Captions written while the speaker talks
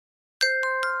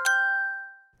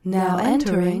Now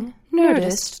entering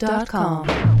Nerdist.com.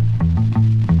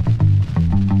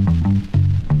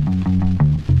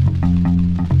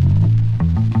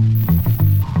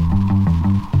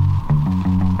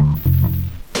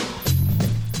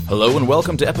 Hello and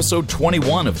welcome to episode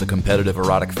 21 of the Competitive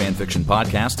Erotic Fanfiction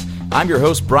Podcast. I'm your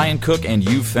host, Brian Cook, and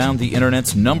you've found the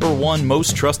internet's #1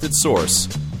 most trusted source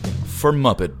for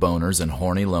Muppet boners and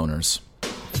horny loners.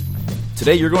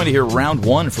 Today you're going to hear round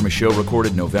 1 from a show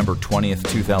recorded November 20th,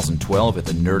 2012 at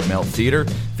the Nerdmelt Theater,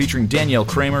 featuring Danielle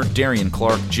Kramer, Darien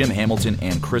Clark, Jim Hamilton,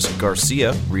 and Chris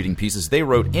Garcia, reading pieces they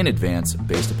wrote in advance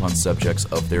based upon subjects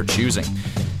of their choosing.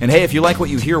 And hey, if you like what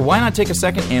you hear, why not take a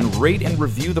second and rate and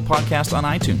review the podcast on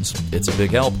iTunes? It's a big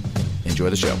help.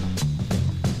 Enjoy the show.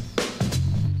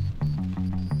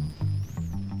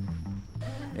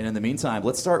 And in the meantime,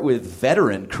 let's start with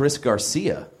veteran Chris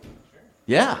Garcia.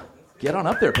 Yeah, get on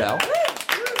up there, pal.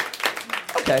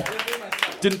 Okay.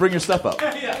 Didn't bring your stuff up.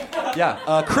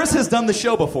 Yeah. Chris has done the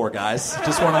show before, guys.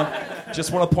 Just want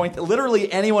to point.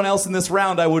 Literally anyone else in this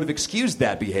round, I would have excused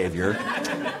that behavior.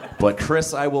 But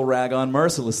Chris, I will rag on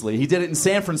mercilessly. He did it in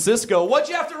San Francisco. What'd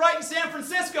you have to write in San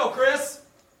Francisco, Chris?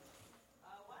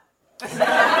 What? This is a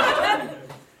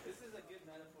good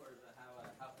metaphor of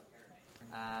how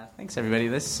prepared. Thanks, everybody.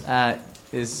 This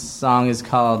song is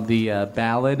called The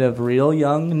Ballad of Real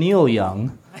Young Neil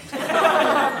Young.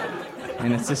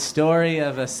 And it's a story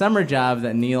of a summer job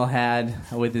that Neil had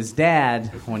with his dad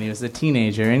when he was a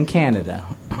teenager in Canada.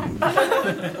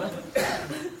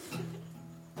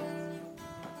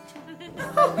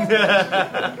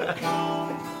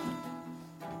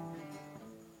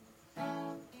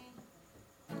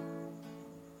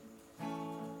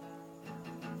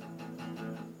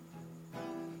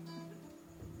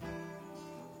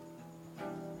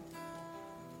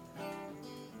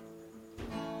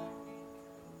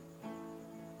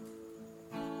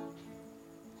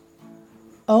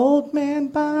 Old man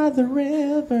by the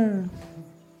river,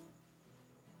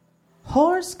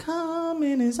 horse come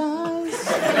in his eyes.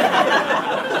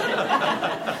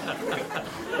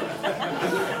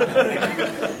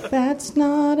 That's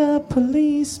not a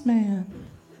policeman.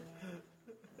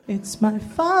 It's my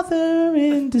father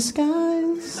in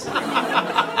disguise.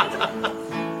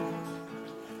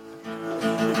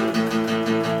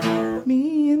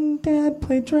 Me and Dad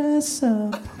play dress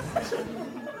up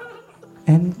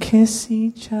and kiss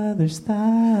each other's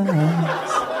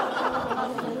thighs.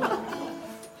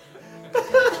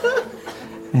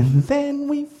 And then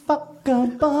we fuck a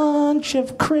bunch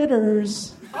of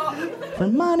critters for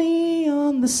money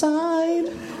on the side.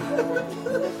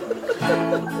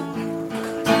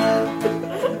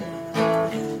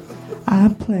 I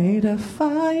played a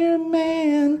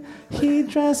fireman, he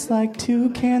dressed like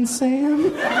Toucan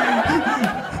Sam.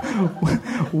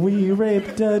 We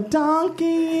raped a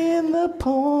donkey in the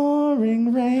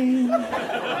pouring rain.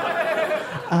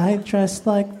 I dressed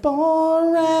like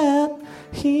Borat,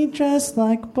 he dressed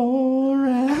like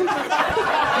Borat.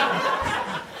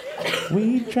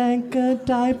 We drank a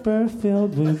diaper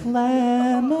filled with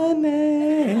lemonade,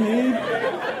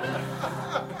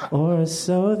 or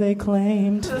so they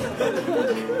claimed.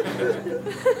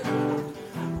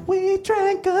 We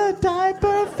drank a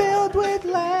diaper filled with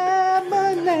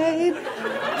lemonade.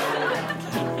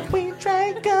 We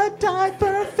drank a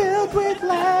diaper filled with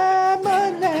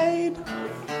lemonade.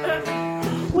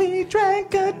 We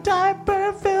drank a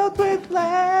diaper filled with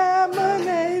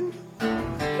lemonade.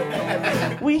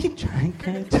 We drank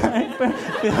a diaper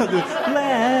filled with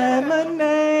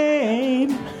lemonade.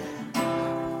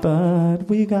 But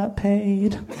we got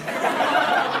paid.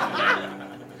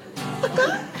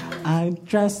 I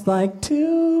dressed like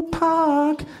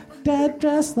Tupac, Dad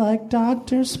dressed like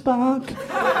Dr. Spock.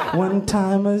 One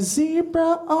time a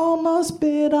zebra almost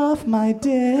bit off my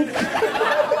dick.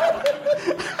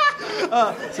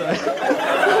 Sorry.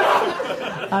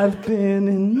 I've been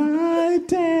in my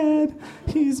dad,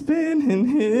 he's been in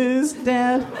his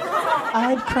dad.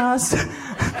 I'd cross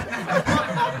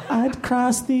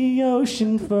the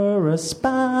ocean for a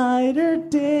spider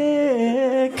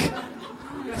dick.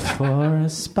 For a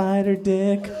spider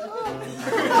dick.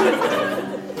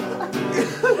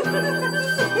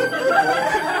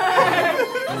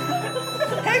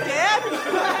 Hey, Dad!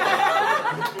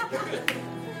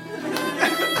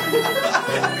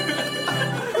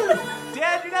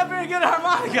 Dad, you're not very good at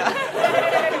harmonica.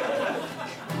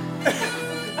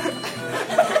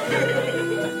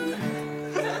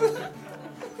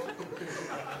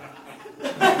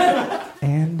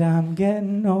 And I'm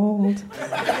getting old.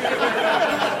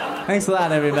 Thanks a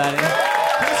lot, everybody.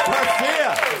 Chris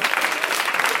Garcia.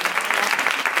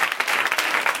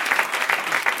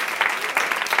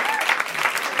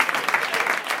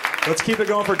 Let's keep it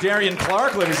going for Darien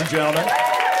Clark, ladies and gentlemen.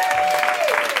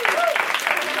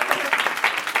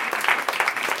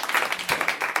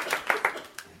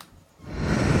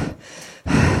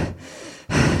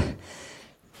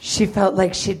 She felt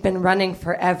like she'd been running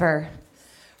forever.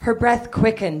 Her breath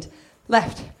quickened.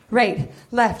 Left, right,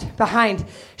 left, behind.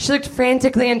 She looked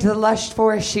frantically into the lush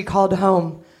forest she called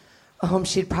home. A home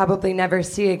she'd probably never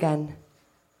see again.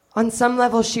 On some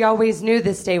level, she always knew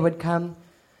this day would come.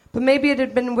 But maybe it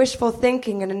had been wishful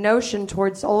thinking and a notion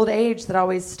towards old age that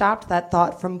always stopped that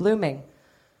thought from blooming.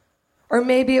 Or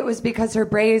maybe it was because her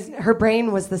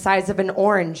brain was the size of an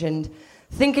orange and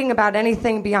thinking about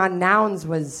anything beyond nouns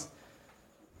was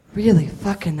really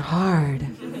fucking hard.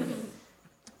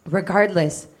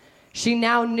 Regardless, she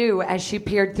now knew as she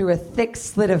peered through a thick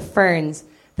slit of ferns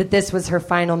that this was her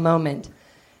final moment.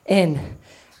 In,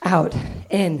 out,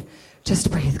 in. Just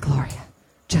breathe, Gloria.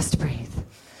 Just breathe.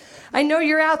 I know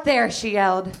you're out there, she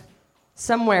yelled.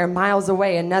 Somewhere, miles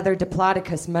away, another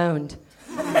Diplodocus moaned.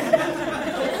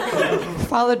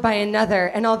 Followed by another,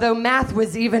 and although math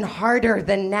was even harder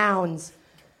than nouns,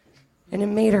 and it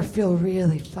made her feel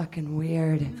really fucking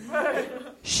weird,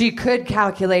 she could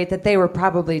calculate that they were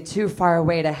probably too far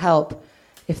away to help,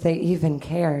 if they even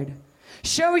cared.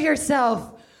 Show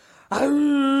yourself!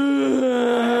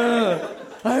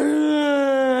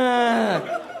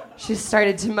 She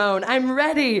started to moan. I'm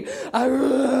ready!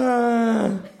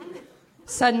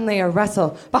 Suddenly a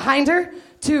rustle. Behind her?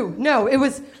 Two. No, it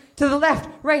was to the left,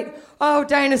 right. Oh,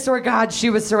 dinosaur god, she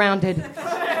was surrounded.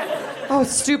 Oh,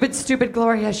 stupid, stupid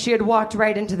Gloria. She had walked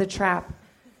right into the trap.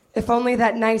 If only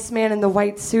that nice man in the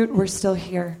white suit were still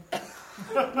here.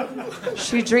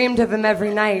 She dreamed of him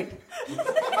every night.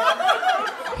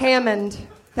 Hammond,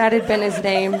 that had been his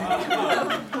name.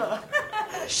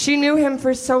 She knew him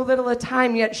for so little a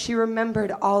time, yet she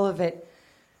remembered all of it.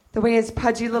 The way his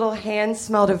pudgy little hands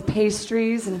smelled of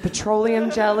pastries and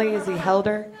petroleum jelly as he held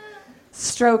her,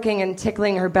 stroking and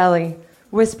tickling her belly,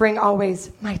 whispering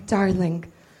always, my darling,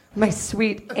 my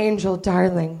sweet angel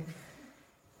darling.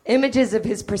 Images of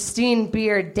his pristine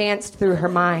beard danced through her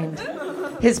mind.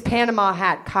 His Panama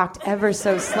hat cocked ever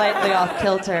so slightly off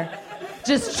kilter,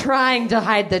 just trying to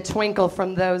hide the twinkle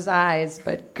from those eyes,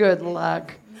 but good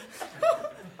luck.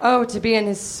 Oh, to be in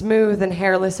his smooth and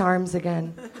hairless arms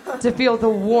again. To feel the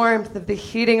warmth of the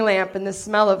heating lamp and the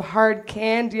smell of hard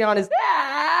candy on his...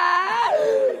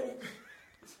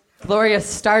 Gloria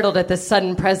startled at the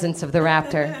sudden presence of the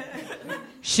raptor.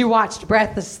 She watched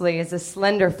breathlessly as a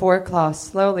slender foreclaw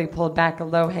slowly pulled back a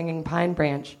low-hanging pine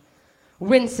branch,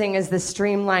 wincing as the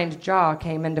streamlined jaw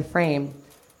came into frame.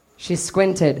 She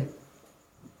squinted.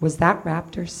 Was that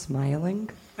raptor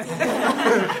smiling?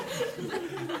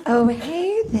 Oh,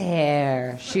 hey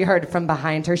there, she heard from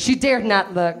behind her. She dared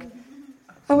not look.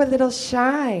 Oh, a little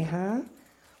shy, huh?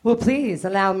 Well, please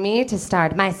allow me to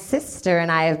start. My sister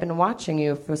and I have been watching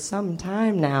you for some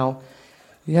time now.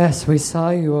 Yes, we saw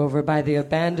you over by the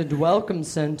abandoned welcome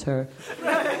center.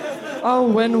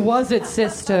 Oh, when was it,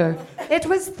 sister? It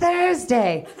was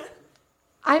Thursday.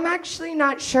 I'm actually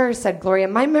not sure, said Gloria.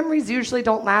 My memories usually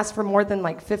don't last for more than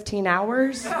 15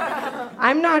 hours.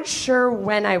 I'm not sure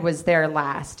when I was there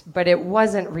last, but it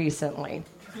wasn't recently.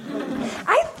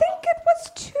 I think it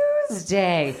was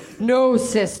Tuesday. No,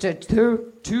 sister,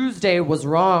 Tuesday was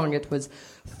wrong. It was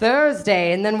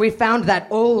Thursday, and then we found that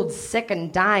old, sick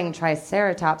and dying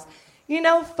Triceratops. You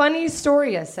know, funny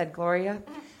story, said Gloria.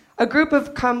 A group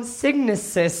of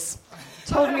consignicists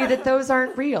told me that those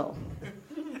aren't real.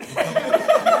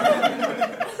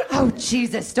 Oh,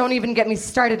 Jesus, don't even get me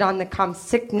started on the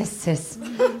consignicists.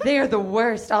 They are the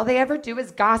worst. All they ever do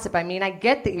is gossip. I mean, I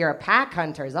get that you're a pack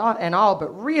hunters and all, but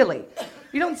really,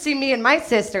 you don't see me and my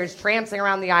sisters tramping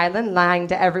around the island, lying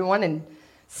to everyone and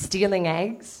stealing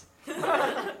eggs.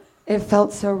 It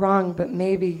felt so wrong, but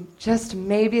maybe, just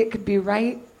maybe it could be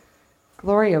right.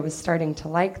 Gloria was starting to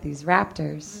like these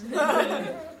raptors.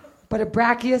 But a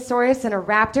brachiosaurus and a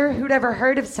raptor? Who'd ever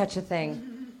heard of such a thing?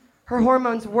 Her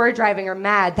hormones were driving her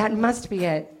mad. That must be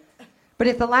it. But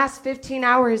if the last 15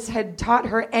 hours had taught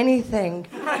her anything,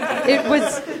 it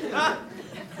was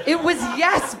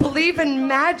yes, believe in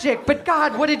magic. But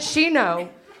God, what did she know?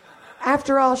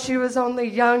 After all, she was only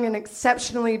young and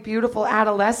exceptionally beautiful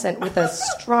adolescent with a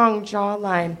strong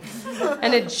jawline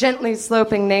and a gently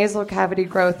sloping nasal cavity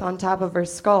growth on top of her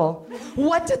skull.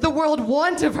 What did the world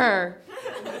want of her?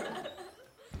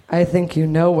 I think you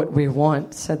know what we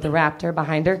want, said the raptor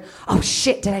behind her. Oh,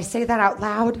 shit, did I say that out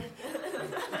loud?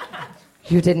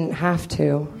 You didn't have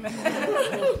to.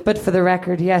 But for the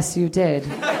record, yes, you did.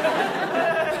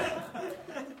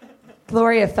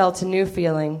 Gloria felt a new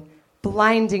feeling,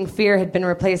 Blinding fear had been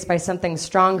replaced by something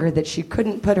stronger that she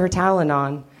couldn't put her talon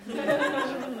on.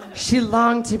 She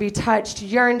longed to be touched,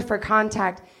 yearned for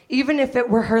contact, even if it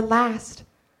were her last.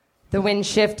 The wind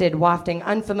shifted, wafting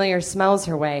unfamiliar smells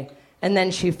her way, and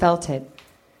then she felt it.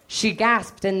 She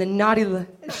gasped as the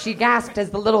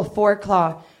little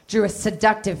foreclaw drew a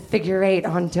seductive figure eight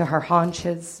onto her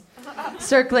haunches,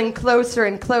 circling closer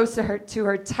and closer to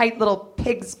her tight little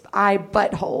pig's eye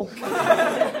butthole.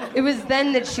 It was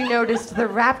then that she noticed the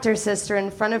raptor sister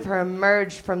in front of her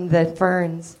emerge from the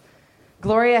ferns.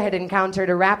 Gloria had encountered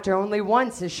a raptor only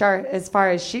once, as far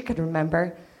as she could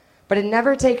remember, but had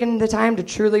never taken the time to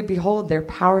truly behold their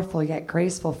powerful yet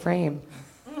graceful frame,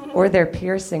 or their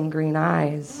piercing green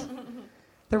eyes.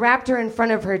 The raptor in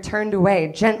front of her turned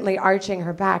away, gently arching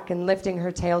her back and lifting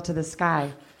her tail to the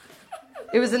sky.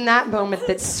 It was in that moment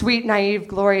that sweet, naive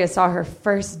Gloria saw her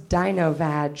first dino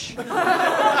vag.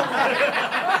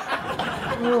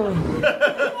 Ooh.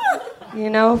 You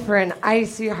know, for an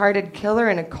icy-hearted killer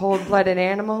and a cold-blooded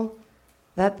animal,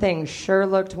 that thing sure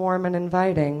looked warm and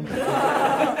inviting.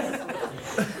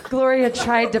 Gloria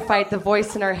tried to fight the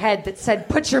voice in her head that said,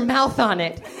 "Put your mouth on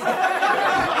it."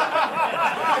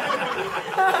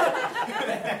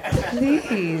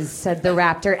 "Please," said the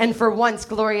raptor, and for once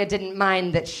Gloria didn't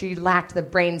mind that she lacked the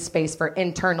brain space for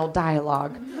internal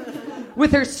dialogue.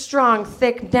 With her strong,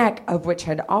 thick neck, of which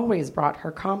had always brought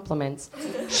her compliments,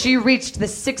 she reached the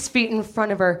 6 feet in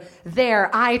front of her. There,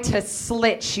 eye to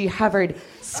slit, she hovered,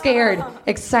 scared,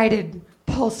 excited,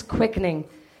 pulse quickening.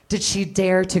 Did she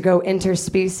dare to go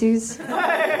interspecies?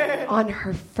 On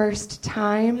her first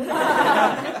time?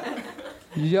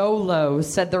 "YOLO,"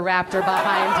 said the raptor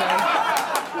behind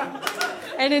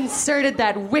her, and inserted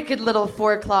that wicked little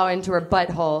foreclaw into her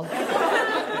butthole.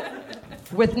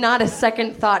 With not a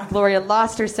second thought, Gloria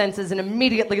lost her senses and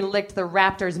immediately licked the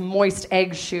raptor's moist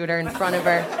egg shooter in front of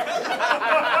her.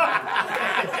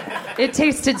 It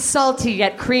tasted salty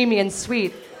yet creamy and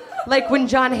sweet, like when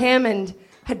John Hammond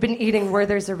had been eating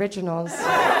Werther's Originals.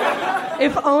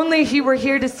 If only he were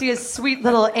here to see his sweet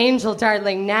little angel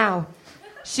darling now.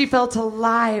 She felt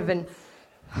alive and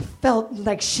felt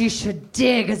like she should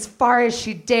dig as far as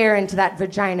she dare into that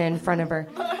vagina in front of her.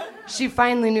 She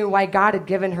finally knew why God had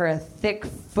given her a thick,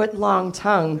 foot-long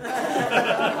tongue.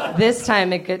 This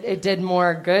time it did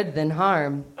more good than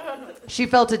harm. She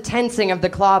felt a tensing of the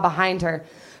claw behind her,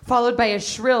 followed by a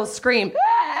shrill scream.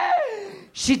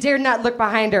 She dared not look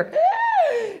behind her.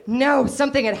 No,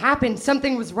 something had happened.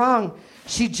 Something was wrong.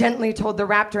 She gently told the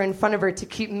raptor in front of her to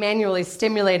keep manually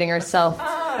stimulating herself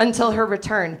until her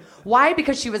return. Why?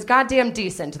 Because she was goddamn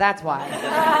decent. That's why.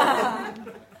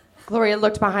 Gloria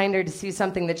looked behind her to see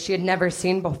something that she had never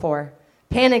seen before.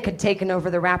 Panic had taken over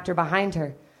the raptor behind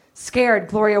her. Scared,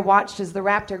 Gloria watched as the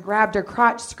raptor grabbed her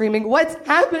crotch, screaming, "What's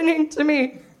happening to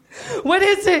me? What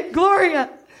is it, Gloria?"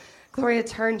 Gloria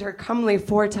turned her comely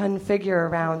 4-ton figure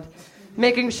around,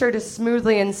 making sure to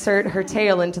smoothly insert her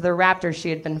tail into the raptor she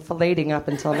had been filleting up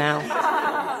until now.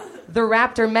 The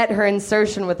raptor met her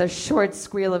insertion with a short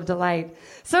squeal of delight.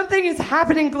 "Something is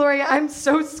happening, Gloria. I'm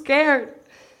so scared."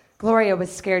 Gloria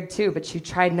was scared too, but she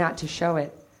tried not to show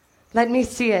it. "Let me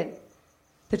see it."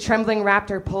 The trembling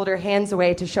raptor pulled her hands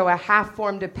away to show a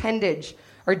half-formed appendage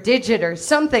or digit or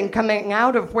something coming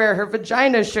out of where her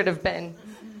vagina should have been.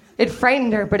 It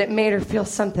frightened her, but it made her feel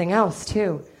something else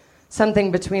too. Something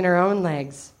between her own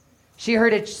legs. She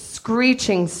heard a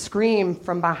screeching scream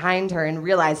from behind her and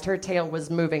realized her tail was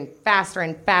moving faster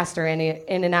and faster in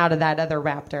and out of that other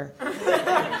raptor.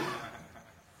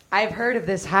 I've heard of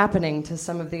this happening to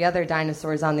some of the other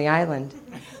dinosaurs on the island.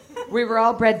 We were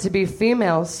all bred to be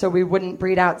females so we wouldn't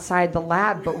breed outside the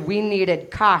lab, but we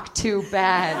needed cock too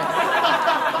bad.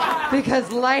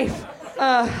 Because life,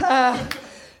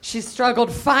 she struggled,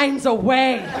 finds a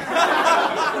way.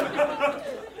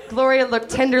 Gloria looked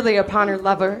tenderly upon her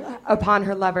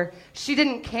lover. She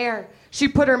didn't care. She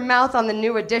put her mouth on the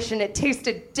new addition. It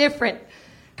tasted different,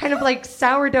 kind of like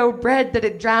sourdough bread that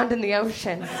had drowned in the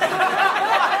ocean.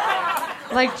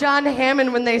 Like John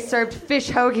Hammond when they served fish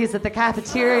hoagies at the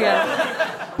cafeteria.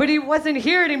 But he wasn't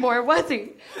here anymore, was he?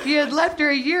 He had left her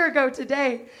a year ago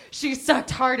today. She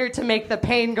sucked harder to make the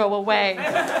pain go away.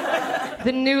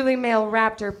 The newly male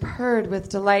raptor purred with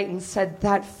delight and said,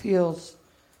 "That feels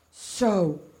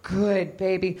so good,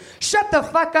 baby." "Shut the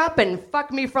fuck up and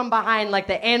fuck me from behind like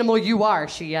the animal you are,"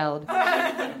 she yelled.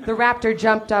 The raptor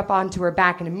jumped up onto her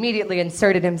back and immediately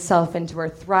inserted himself into her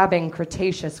throbbing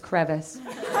Cretaceous crevice.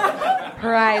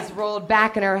 Her eyes rolled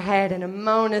back in her head and a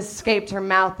moan escaped her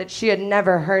mouth that she had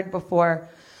never heard before.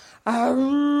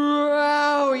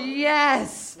 Oh,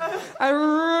 yes.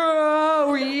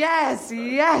 Oh, yes,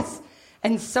 yes.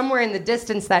 And somewhere in the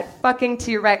distance, that fucking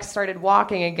T-Rex started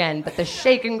walking again, but the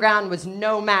shaken ground was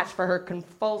no match for her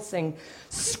convulsing,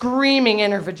 screaming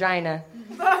inner vagina.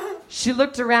 She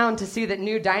looked around to see that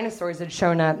new dinosaurs had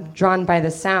shown up, drawn by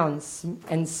the sounds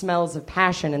and smells of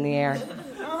passion in the air.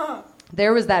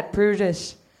 There was that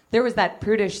prudish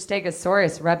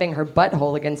Stegosaurus rubbing her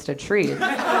butthole against a tree.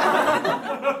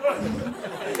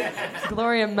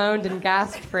 Gloria moaned and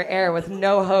gasped for air with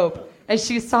no hope as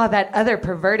she saw that other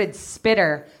perverted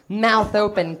spitter, mouth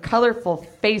open, colorful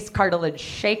face cartilage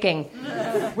shaking,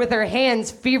 with her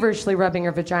hands feverishly rubbing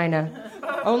her vagina.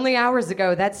 Only hours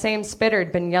ago, that same spitter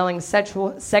had been yelling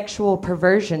sexual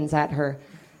perversions at her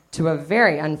to a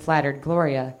very unflattered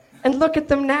Gloria. And look at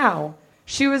them now.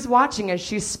 She was watching as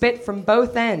she spit from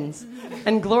both ends,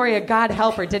 and Gloria, God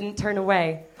help her, didn't turn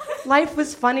away. Life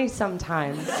was funny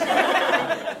sometimes.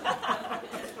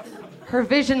 Her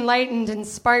vision lightened and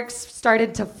sparks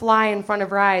started to fly in front of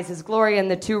her eyes as Gloria and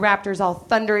the two raptors all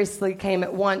thunderously came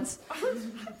at once.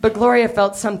 But Gloria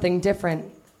felt something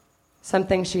different,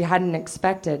 something she hadn't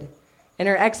expected. In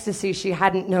her ecstasy, she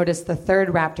hadn't noticed the third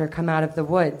raptor come out of the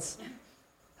woods.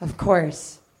 Of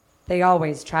course, they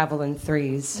always travel in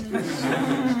threes.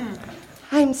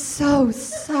 "I'm so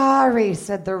sorry,"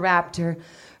 said the raptor,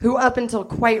 who up until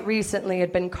quite recently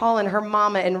had been calling her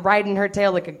mama and riding her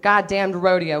tail like a goddamned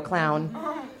rodeo clown.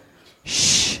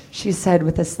 "Shh," she said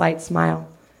with a slight smile.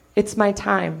 "It's my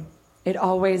time. It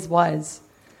always was."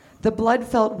 The blood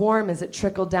felt warm as it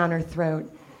trickled down her throat.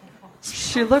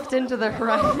 She looked into the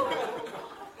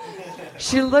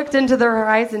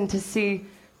horizon to see,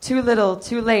 too little,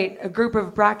 too late, a group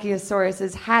of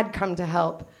brachiosauruses had come to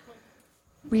help.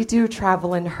 "We do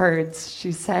travel in herds,"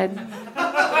 she said,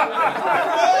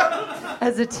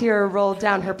 as a tear rolled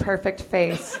down her perfect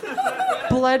face.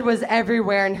 Blood was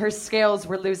everywhere and her scales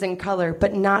were losing color,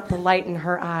 but not the light in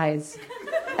her eyes.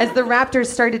 As the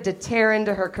raptors started to tear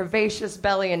into her curvaceous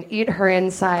belly and eat her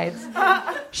insides,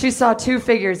 she saw two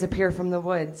figures appear from the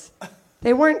woods.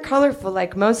 They weren't colorful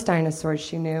like most dinosaurs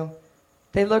she knew.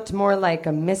 They looked more like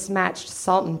a mismatched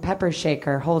salt and pepper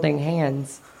shaker holding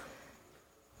hands.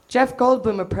 Jeff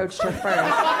Goldblum approached her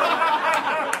first.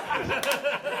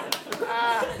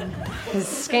 His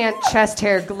scant chest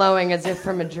hair glowing as if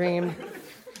from a dream.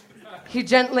 He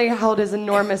gently held his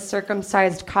enormous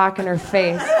circumcised cock in her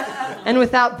face, and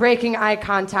without breaking eye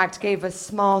contact, gave a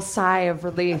small sigh of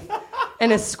relief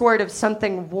and a squirt of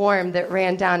something warm that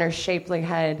ran down her shapely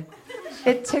head.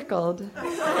 It tickled.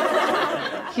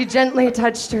 He gently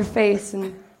touched her face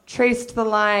and traced the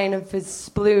line of his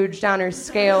splooge down her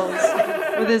scales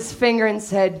with his finger and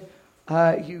said,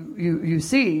 You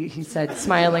see," he said,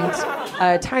 smiling,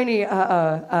 "tiny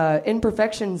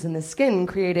imperfections in the skin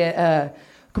create a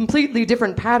completely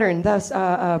different pattern, thus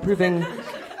proving,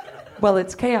 well,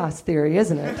 it's chaos theory,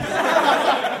 isn't it?"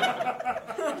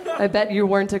 I bet you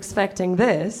weren't expecting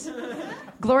this.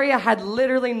 Gloria had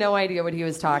literally no idea what he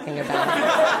was talking about.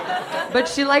 But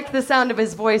she liked the sound of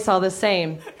his voice all the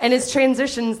same, and his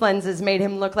transitions lenses made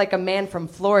him look like a man from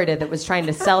Florida that was trying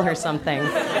to sell her something.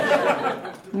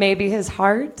 Maybe his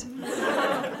heart?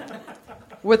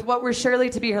 With what were surely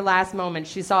to be her last moments,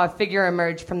 she saw a figure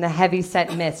emerge from the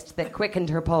heavy-set mist that quickened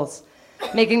her pulse,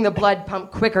 making the blood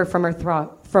pump quicker from her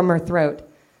throat.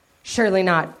 Surely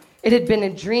not. It had been a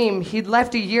dream. He'd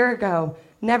left a year ago,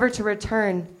 never to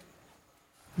return.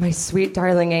 "My sweet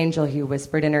darling angel," he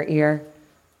whispered in her ear.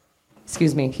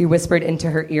 He whispered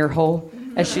into her ear hole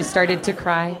as she started to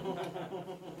cry.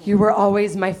 "You were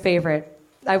always my favorite.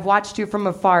 I've watched you from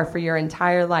afar for your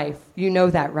entire life. You know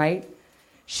that, right?"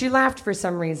 She laughed for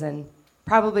some reason,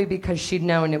 probably because she'd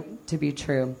known it to be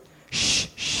true. Shh,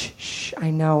 shh, shh,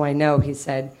 I know, he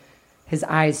said, his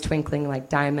eyes twinkling like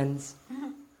diamonds.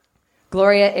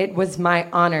 "Gloria, it was my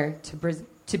honor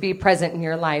to be present in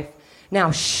your life.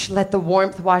 Now, shh, let the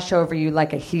warmth wash over you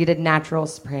like a heated natural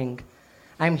spring.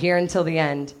 I'm here until the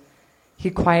end." He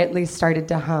quietly started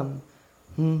to hum.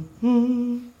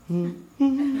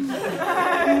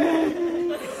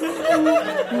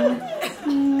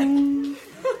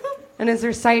 And as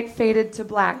her sight faded to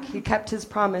black, he kept his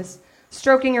promise,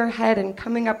 stroking her head and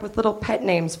coming up with little pet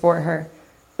names for her,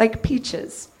 like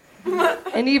Peaches.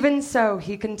 And even so,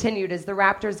 he continued as the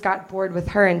raptors got bored with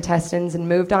her intestines and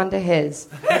moved on to his.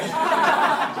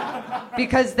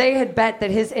 Because they had bet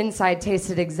that his inside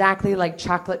tasted exactly like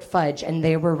chocolate fudge, and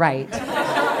they were right.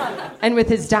 And with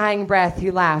his dying breath,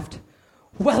 he laughed.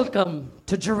 "Welcome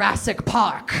to Jurassic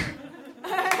Park."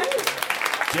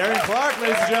 Darien Clark,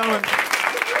 ladies and gentlemen.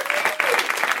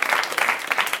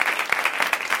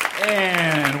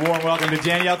 And warm welcome to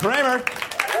Danielle Kramer.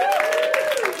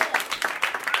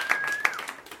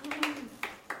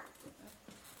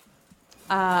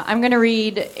 I'm going to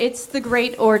read It's the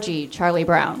Great Orgy, Charlie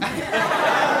Brown.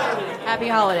 Happy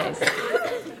holidays.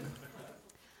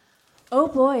 Oh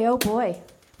boy,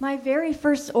 my very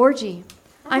first orgy.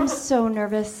 I'm so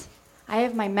nervous. I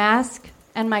have my mask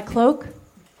and my cloak.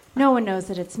 No one knows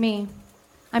that it's me.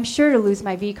 I'm sure to lose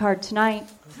my V-card tonight.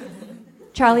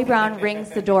 Charlie Brown rings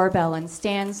the doorbell and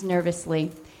stands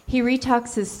nervously. He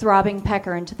retucks his throbbing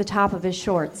pecker into the top of his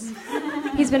shorts.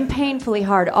 He's been painfully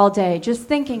hard all day, just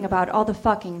thinking about all the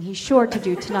fucking he's sure to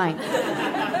do tonight.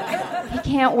 He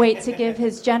can't wait to give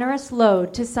his generous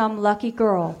load to some lucky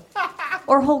girl,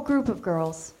 or whole group of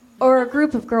girls, or a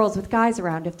group of girls with guys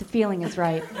around if the feeling is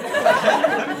right.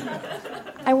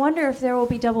 I wonder if there will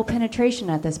be double penetration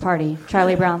at this party,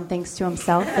 Charlie Brown thinks to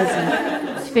himself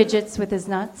as he fidgets with his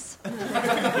nuts.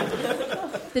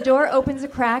 The door opens a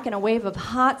crack and a wave of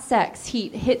hot sex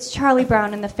heat hits Charlie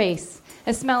Brown in the face.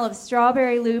 A smell of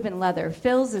strawberry lube and leather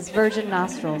fills his virgin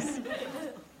nostrils.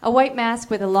 A white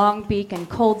mask with a long beak and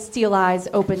cold steel eyes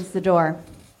opens the door.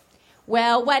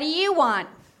 Well, what do you want?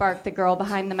 Barked the girl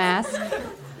behind the mask.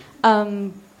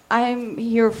 I'm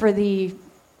here for the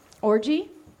orgy.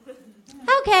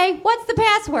 Okay, what's the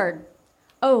password?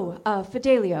 Oh,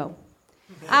 Fidelio.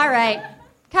 All right,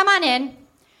 come on in.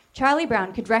 Charlie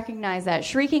Brown could recognize that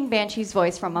shrieking banshee's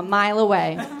voice from a mile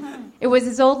away. It was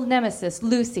his old nemesis,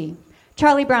 Lucy.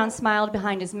 Charlie Brown smiled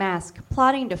behind his mask,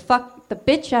 plotting to fuck the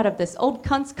bitch out of this old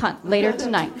cunt's cunt later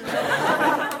tonight.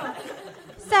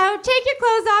 So, take your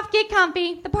clothes off, get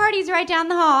comfy. The party's right down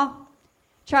the hall.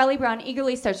 Charlie Brown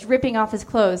eagerly starts ripping off his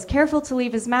clothes, careful to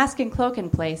leave his mask and cloak in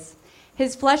place.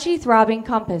 His fleshy, throbbing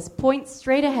compass points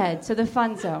straight ahead to the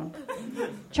fun zone.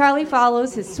 Charlie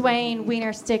follows his swaying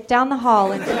wiener stick down the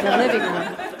hall into the living room,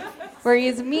 where he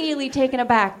is immediately taken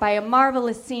aback by a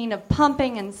marvelous scene of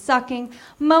pumping and sucking,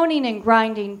 moaning and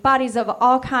grinding, bodies of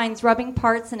all kinds rubbing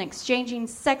parts and exchanging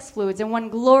sex fluids in one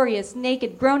glorious,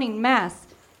 naked, groaning mass.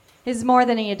 It is more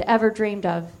than he had ever dreamed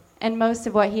of, and most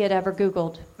of what he had ever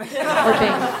Googled or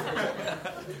Binged.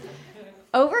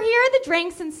 Over here are the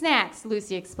drinks and snacks,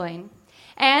 Lucy explained.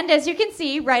 And as you can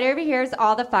see, right over here is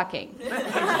all the fucking. Anything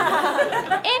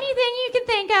you can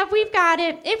think of, we've got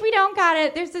it. If we don't got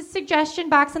it, there's a suggestion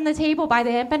box on the table by the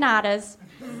empanadas.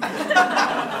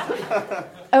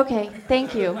 Okay,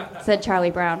 thank you, said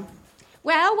Charlie Brown.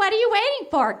 Well, what are you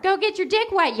waiting for? Go get your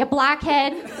dick wet, you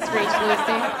blockhead, screeched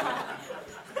Lucy.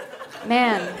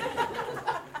 Man,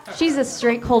 she's a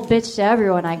straight cold bitch to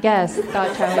everyone, I guess,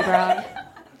 thought Charlie Brown.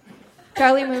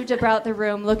 Charlie moved about the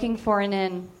room looking for an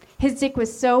in. His dick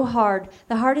was so hard,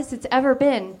 the hardest it's ever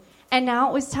been, and now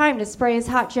it was time to spray his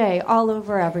hot J all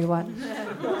over everyone.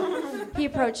 He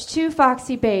approached two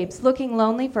foxy babes, looking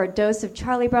lonely for a dose of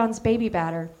Charlie Brown's baby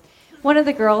batter. One of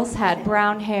the girls had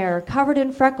brown hair, covered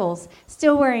in freckles,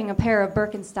 still wearing a pair of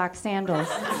Birkenstock sandals.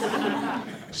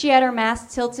 She had her mask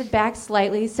tilted back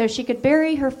slightly so she could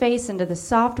bury her face into the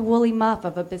soft, woolly muff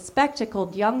of a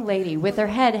bespectacled young lady with her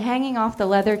head hanging off the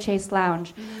leather-chased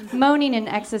lounge, moaning in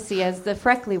ecstasy as the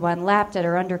freckly one lapped at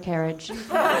her undercarriage.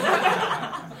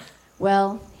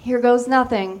 Well, here goes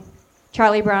nothing.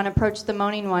 Charlie Brown approached the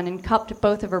moaning one and cupped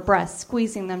both of her breasts,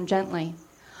 squeezing them gently.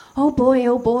 Oh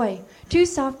boy, 2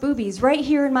 soft boobies right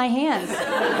here in my hands.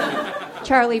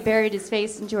 Charlie buried his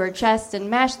face into her chest and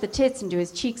mashed the tits into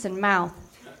his cheeks and mouth.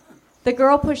 The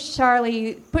girl pushes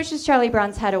Charlie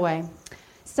Brown's head away.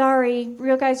 Sorry,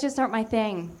 real guys just aren't my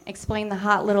thing, explained the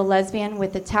hot little lesbian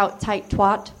with the tight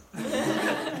twat.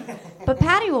 But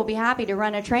Patty will be happy to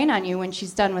run a train on you when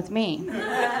she's done with me.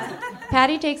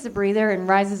 Patty takes a breather and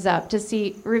rises up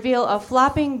to reveal a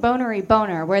flopping bonery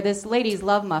boner where this lady's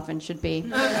love muffin should be.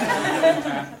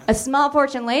 A small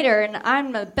fortune later, and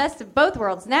I'm the best of both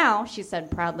worlds now, she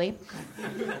said proudly.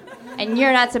 And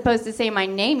you're not supposed to say my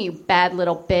name, you bad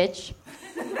little bitch.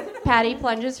 Patty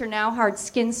plunges her now hard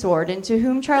skin sword into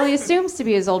whom Charlie assumes to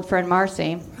be his old friend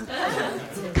Marcy.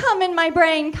 Come in my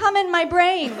brain,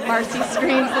 Marcy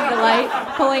screams in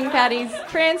delight, pulling Patty's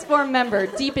transformed member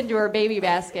deep into her baby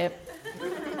basket.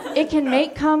 It can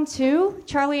make cum too?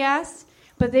 Charlie asked,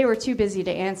 but they were too busy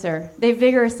to answer. They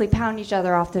vigorously pound each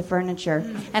other off the furniture,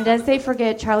 and as they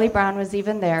forget Charlie Brown was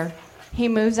even there, he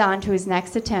moves on to his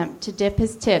next attempt to dip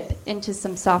his tip into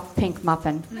some soft pink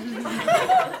muffin.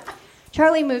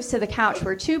 Charlie moves to the couch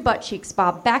where 2 butt cheeks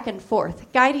bob back and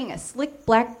forth, guiding a slick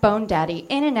black bone daddy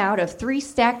in and out of 3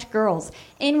 stacked girls,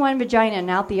 in one vagina and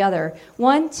out the other.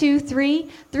 1, 2, 3,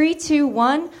 3, 2,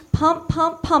 1, pump,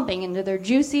 pump, pumping into their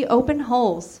juicy open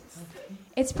holes.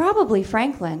 It's probably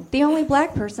Franklin, the only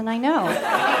black person I know.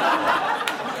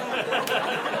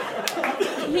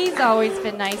 He's always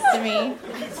been nice to me.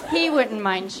 He wouldn't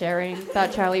mind sharing,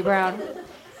 thought Charlie Brown.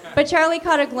 But Charlie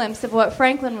caught a glimpse of what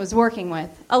Franklin was working with,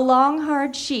 a long,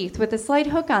 hard sheath with a slight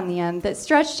hook on the end that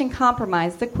stretched and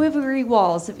compromised the quivery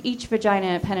walls of each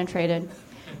vagina it penetrated.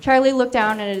 Charlie looked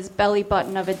down at his belly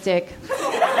button of a dick.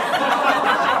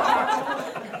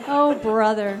 Oh,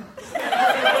 brother.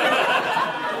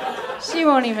 She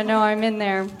won't even know I'm in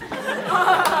there.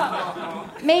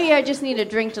 Maybe I just need a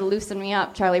drink to loosen me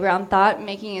up, Charlie Brown thought,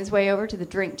 making his way over to the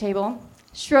drink table.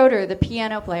 Schroeder, the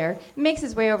piano player, makes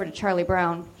his way over to Charlie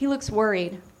Brown. He looks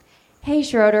worried. Hey,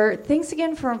 Schroeder, thanks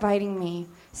again for inviting me.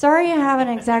 Sorry I haven't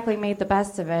exactly made the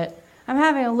best of it. I'm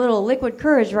having a little liquid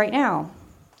courage right now.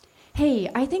 Hey,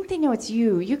 I think they know it's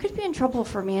you. You could be in trouble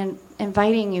for me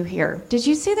inviting you here. Did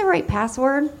you say the right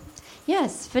password?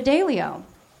 Yes, Fidelio.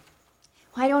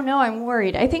 I don't know, I'm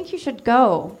worried. I think you should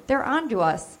go. They're on to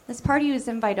us. This party is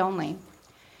invite only.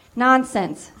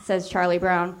 Nonsense, says Charlie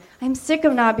Brown. I'm sick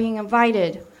of not being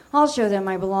invited. I'll show them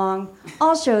I belong.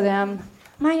 I'll show them.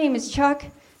 My name is Chuck,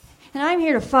 and I'm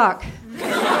here to fuck.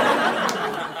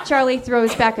 Charlie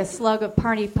throws back a slug of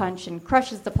party punch and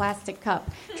crushes the plastic cup,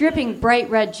 dripping bright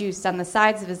red juice on the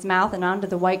sides of his mouth and onto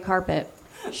the white carpet.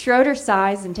 Schroeder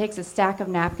sighs and takes a stack of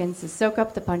napkins to soak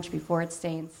up the punch before it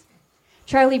stains.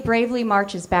 Charlie bravely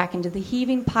marches back into the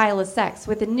heaving pile of sex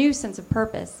with a new sense of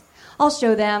purpose. I'll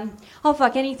show them. I'll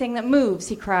fuck anything that moves,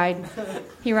 he cried.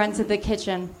 He runs to the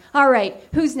kitchen. All right,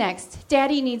 who's next?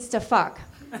 Daddy needs to fuck.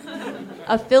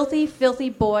 A filthy, filthy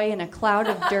boy in a cloud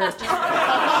of dirt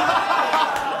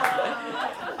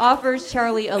offers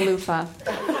Charlie a loofah.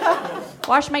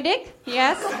 Wash my dick? He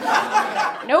asks.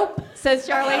 Nope, says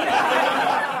Charlie.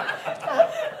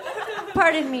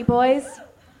 Pardon me, boys.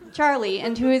 Charlie,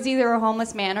 and who is either a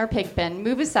homeless man or pigpen,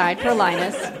 move aside for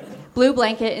Linus, blue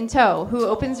blanket in tow, who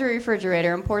opens the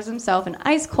refrigerator and pours himself an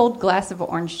ice-cold glass of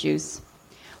orange juice.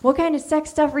 What kind of sex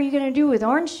stuff are you going to do with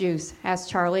orange juice? Asked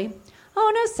Charlie.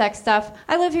 Oh, no sex stuff.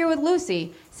 I live here with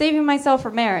Lucy, saving myself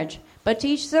for marriage. But to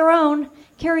each their own.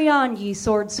 Carry on, ye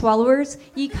sword swallowers,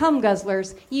 ye cum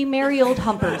guzzlers, ye merry old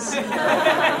humpers.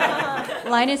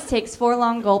 Linus takes 4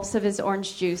 long gulps of his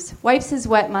orange juice, wipes his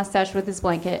wet mustache with his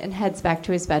blanket, and heads back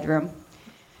to his bedroom.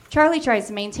 Charlie tries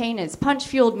to maintain his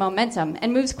punch-fueled momentum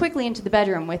and moves quickly into the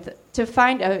bedroom to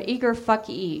find a eager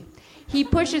fuck-ee. He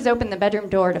pushes open the bedroom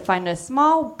door to find a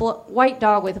small white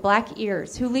dog with black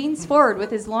ears who leans forward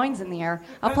with his loins in the air,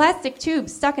 a plastic tube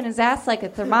stuck in his ass like a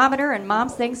thermometer and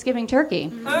Mom's Thanksgiving turkey.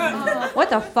 What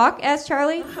the fuck? Asked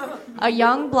Charlie. A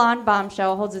young blonde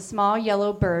bombshell holds a small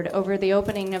yellow bird over the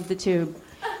opening of the tube.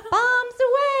 Bombs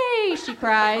away, she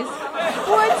cries.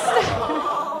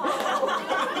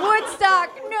 Woodstock,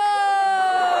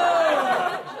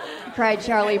 no! Cried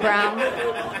Charlie Brown.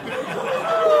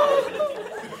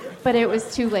 But it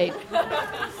was too late.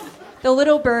 The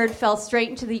little bird fell straight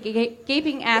into the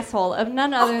gaping asshole of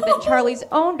none other than Charlie's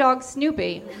own dog,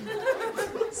 Snoopy.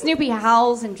 Snoopy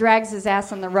howls and drags his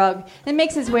ass on the rug, then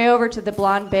makes his way over to the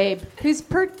blonde babe, whose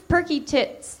perky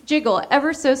tits jiggle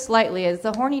ever so slightly as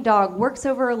the horny dog works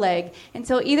over her leg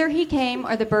until either he came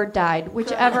or the bird died,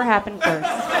 whichever happened first.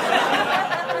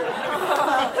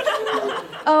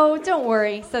 Oh, don't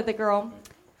worry, said the girl.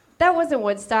 That wasn't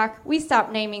Woodstock. We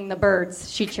stopped naming the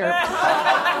birds, she chirped.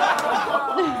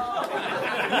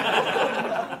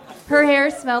 Her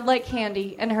hair smelled like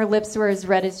candy, and her lips were as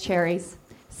red as cherries.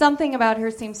 Something about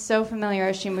her seemed so familiar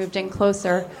as she moved in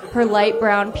closer, her light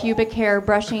brown pubic hair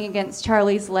brushing against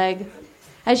Charlie's leg.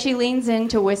 As she leans in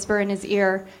to whisper in his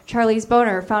ear, Charlie's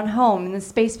boner found home in the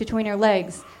space between her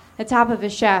legs, the top of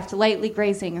his shaft lightly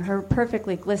grazing her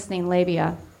perfectly glistening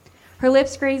labia. Her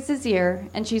lips grazed his ear,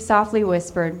 and she softly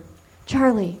whispered,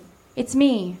 Charlie, it's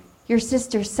me, your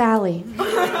sister, Sally.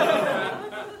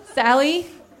 Sally?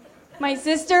 My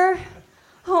sister?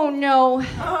 Oh, no.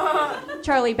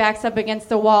 Charlie backs up against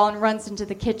the wall and runs into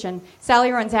the kitchen.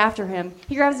 Sally runs after him.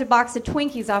 He grabs a box of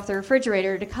Twinkies off the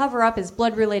refrigerator to cover up his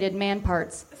blood-related man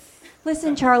parts.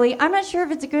 Listen, Charlie, I'm not sure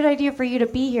if it's a good idea for you to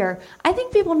be here. I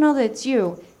think people know that it's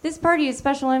you. This party is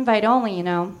special invite only, you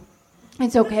know.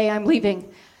 It's okay, I'm leaving.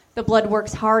 The blood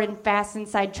works hard and fast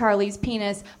inside Charlie's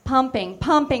penis, pumping,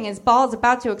 his balls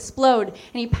about to explode, and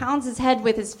he pounds his head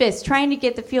with his fist, trying to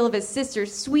get the feel of his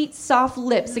sister's sweet, soft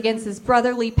lips against his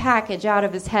brotherly package out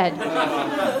of his head.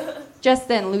 Just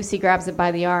then, Lucy grabs him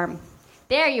by the arm.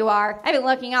 There you are. I've been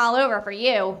looking all over for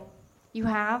you. You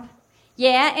have?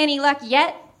 Yeah, any luck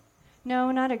yet?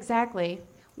 No, not exactly.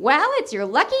 Well, it's your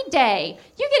lucky day.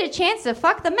 You get a chance to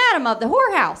fuck the madam of the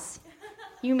whorehouse.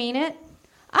 You mean it?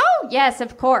 Oh, yes,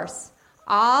 of course.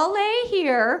 I'll lay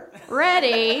here,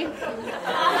 ready.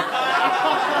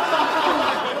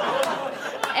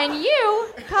 And you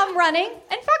come running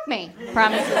and fuck me,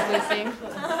 promises Lucy.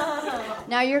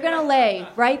 Now you're going to lay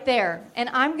right there, and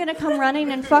I'm going to come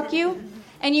running and fuck you,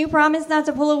 and you promise not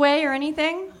to pull away or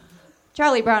anything?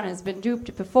 Charlie Brown has been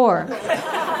duped before.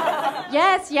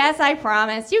 Yes, I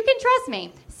promise. You can trust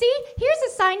me. See, here's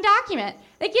a signed document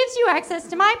that gives you access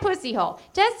to my pussy hole,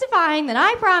 testifying that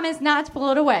I promise not to pull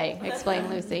it away, explained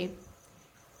Lucy.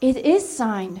 It is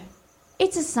signed.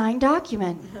 It's a signed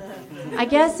document. I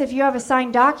guess if you have a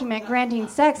signed document granting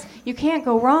sex, you can't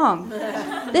go wrong.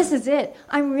 This is it.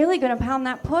 I'm really going to pound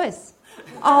that puss.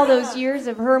 All those years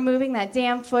of her moving that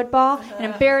damn football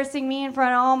and embarrassing me in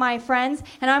front of all my friends,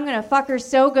 and I'm going to fuck her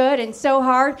so good and so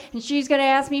hard, and she's going to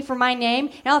ask me for my name,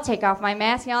 and I'll take off my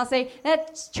mask, and I'll say,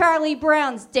 that's Charlie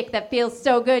Brown's dick that feels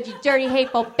so good, you dirty,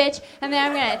 hateful bitch, and then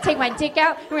I'm going to take my dick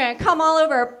out, and we're going to come all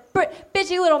over her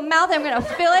bitchy little mouth, I'm going to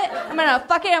fill it, I'm going to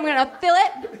fuck it, I'm going to fill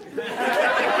it.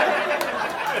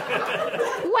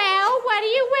 Well, what are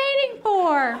you waiting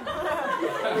for?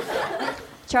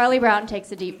 Charlie Brown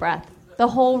takes a deep breath. The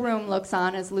whole room looks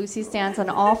on as Lucy stands on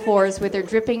all fours with her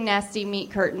dripping, nasty meat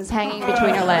curtains hanging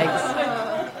between her legs.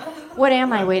 What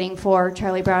am I waiting for?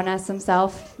 Charlie Brown asks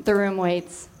himself. The room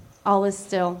waits. All is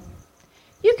still.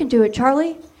 You can do it,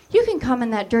 Charlie. You can come in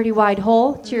that dirty wide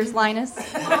hole, cheers Linus.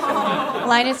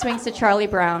 Linus winks at Charlie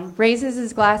Brown, raises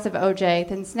his glass of OJ,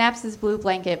 then snaps his blue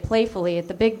blanket playfully at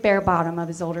the big bare bottom of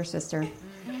his older sister.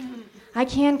 I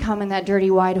can come in that dirty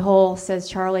wide hole, says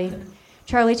Charlie.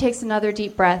 Charlie takes another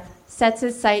deep breath, sets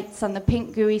his sights on the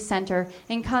pink gooey center,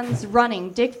 and comes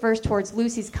running dick first towards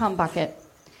Lucy's cum bucket.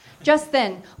 Just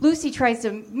then, Lucy tries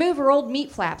to move her old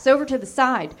meat flaps over to the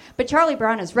side, but Charlie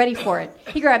Brown is ready for it.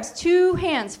 He grabs 2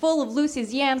 hands full of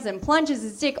Lucy's yams and plunges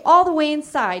his dick all the way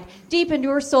inside, deep into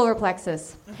her solar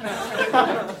plexus.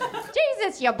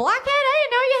 Jesus, you blockhead, I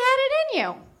didn't know you had it in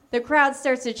you. The crowd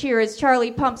starts to cheer as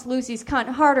Charlie pumps Lucy's cunt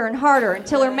harder and harder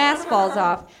until her mask falls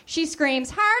off. She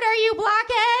screams, "Harder, you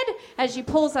blockhead!" as she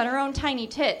pulls on her own tiny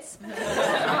tits.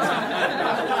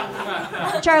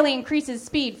 Charlie increases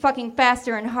speed, fucking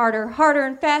faster and harder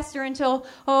and faster until,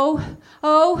 oh,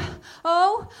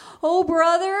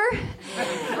 brother,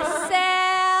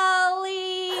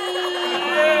 Sally.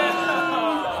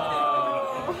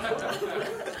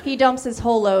 He dumps his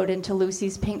whole load into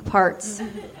Lucy's pink parts.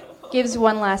 Gives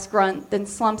one last grunt, then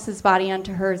slumps his body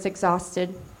onto hers,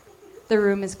 exhausted. The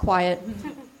room is quiet.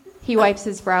 He wipes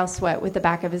his brow sweat with the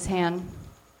back of his hand.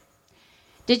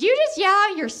 Did you just yell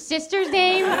out your sister's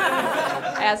name?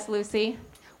 Asked Lucy.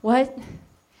 What?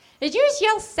 Did you just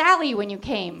yell Sally when you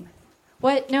came?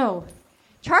 What? No.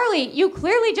 Charlie, you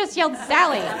clearly just yelled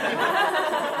Sally.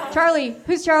 Charlie,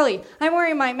 who's Charlie? I'm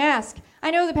wearing my mask.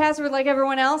 I know the password like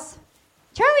everyone else.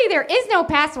 Charlie, there is no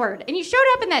password, and you showed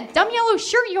up in that dumb yellow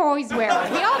shirt you always wear.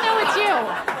 We all know it's you.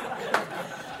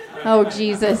 Oh,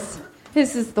 Jesus.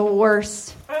 This is the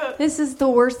worst. This is the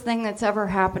worst thing that's ever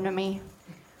happened to me.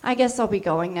 I guess I'll be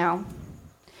going now.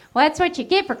 Well, that's what you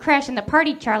get for crashing the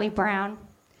party, Charlie Brown.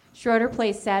 Schroeder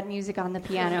plays sad music on the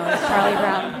piano as Charlie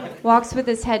Brown walks with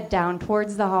his head down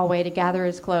towards the hallway to gather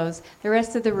his clothes, the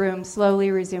rest of the room slowly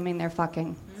resuming their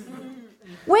fucking.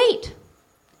 Wait!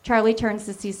 Charlie turns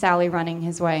to see Sally running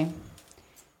his way.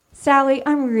 Sally,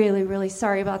 I'm really, really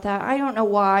sorry about that. I don't know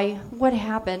why. What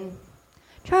happened?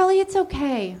 Charlie, it's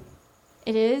okay.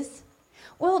 It is?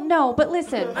 Well, no, but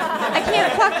listen. I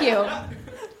can't fuck you.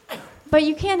 But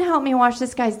you can help me wash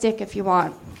this guy's dick if you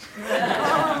want.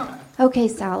 Okay,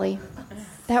 Sally.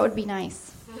 That would be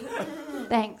nice.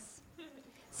 Thanks.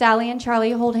 Sally and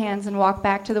Charlie hold hands and walk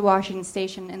back to the washing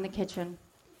station in the kitchen.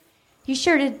 You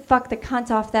sure did fuck the cunt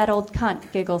off that old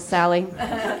cunt, giggles Sally.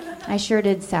 I sure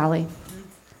did, Sally.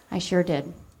 I sure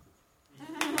did.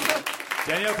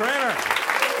 Danielle Kramer.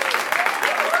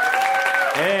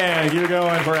 And you're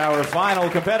going for our final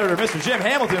competitor, Mr. Jim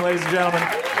Hamilton, ladies and gentlemen.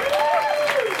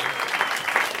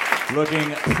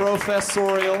 Looking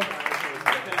professorial.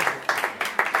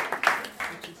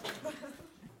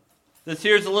 This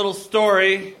here's a little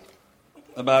story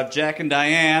about Jack and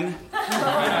Diane.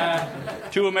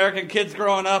 2 American kids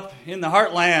growing up in the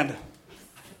heartland.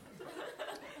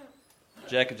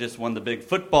 Jack had just won the big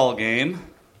football game,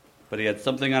 but he had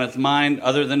something on his mind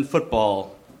other than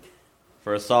football.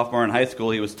 For a sophomore in high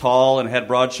school, he was tall and had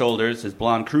broad shoulders. His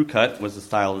blonde crew cut was the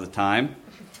style of the time,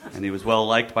 and he was well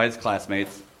liked by his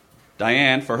classmates.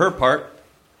 Diane, for her part,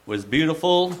 was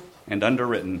beautiful and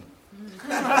underwritten.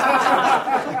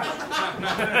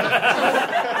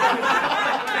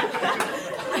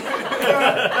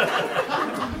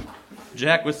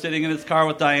 Jack was sitting in his car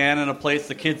with Diane in a place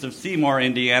the kids of Seymour,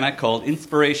 Indiana, called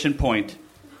Inspiration Point.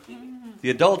 The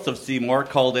adults of Seymour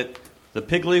called it the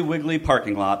Piggly Wiggly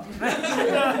parking lot.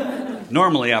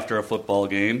 Normally after a football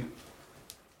game,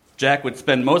 Jack would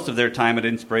spend most of their time at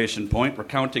Inspiration Point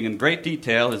recounting in great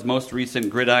detail his most recent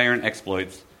gridiron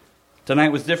exploits. Tonight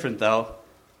was different, though,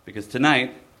 because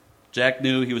tonight, Jack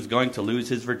knew he was going to lose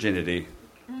his virginity.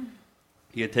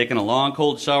 He had taken a long,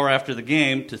 cold shower after the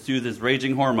game to soothe his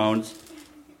raging hormones.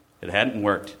 It hadn't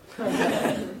worked.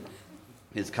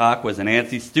 His cock was an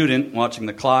antsy student watching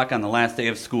the clock on the last day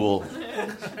of school.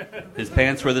 His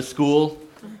pants were the school,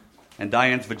 and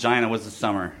Diane's vagina was the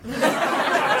summer.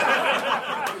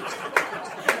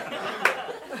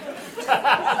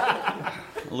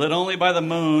 Lit only by the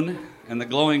moon and the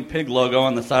glowing pig logo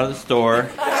on the side of the store,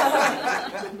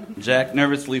 Jack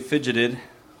nervously fidgeted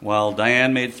while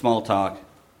Diane made small talk.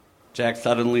 Jack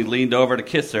suddenly leaned over to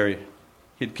kiss her.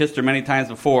 He'd kissed her many times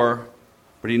before,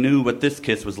 but he knew what this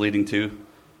kiss was leading to.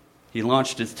 He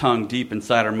launched his tongue deep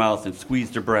inside her mouth and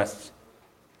squeezed her breasts.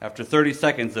 After 30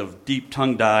 seconds of deep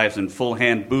tongue dives and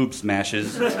full-hand boob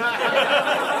smashes, it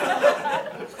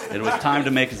was time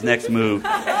to make his next move.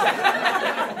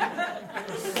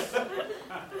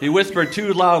 He whispered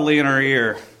too loudly in her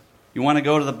ear, "You want to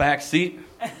go to the back seat?"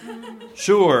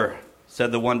 "Sure,"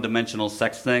 said the one-dimensional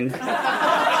sex thing.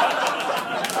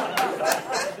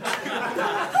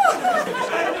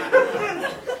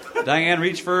 Diane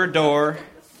reached for her door,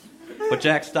 but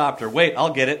Jack stopped her. "Wait,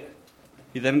 I'll get it."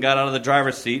 He then got out of the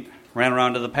driver's seat, ran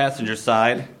around to the passenger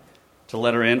side to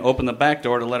let her in, opened the back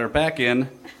door to let her back in,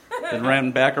 then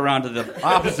ran back around to the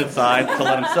opposite side to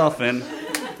let himself in.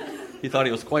 He thought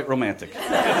he was quite romantic.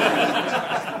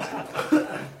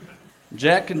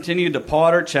 Jack continued to paw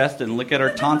at her chest and lick at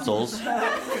her tonsils.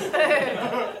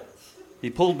 He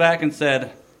pulled back and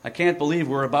said, "I can't believe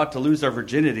we're about to lose our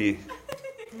virginity."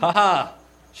 "Ha ha,"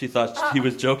 she thought he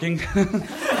was joking.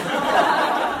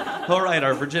 "All right,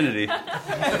 our virginity."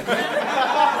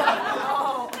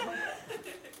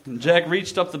 Jack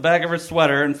reached up the back of her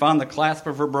sweater and found the clasp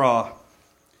of her bra.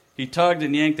 He tugged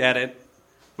and yanked at it,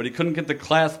 but he couldn't get the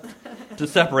clasp to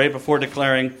separate before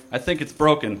declaring, "I think it's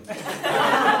broken."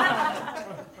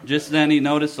 Just then he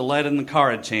noticed the light in the car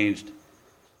had changed.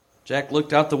 Jack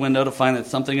looked out the window to find that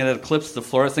something had eclipsed the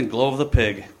fluorescent glow of the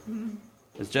pig.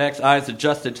 As Jack's eyes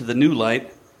adjusted to the new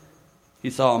light,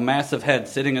 he saw a massive head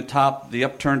sitting atop the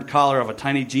upturned collar of a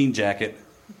tiny jean jacket.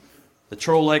 The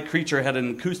troll-like creature had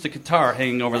an acoustic guitar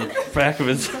hanging over the back of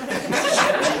his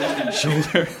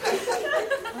shoulder.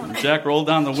 Jack rolled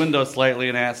down the window slightly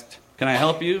and asked, "Can I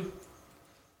help you?"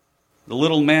 The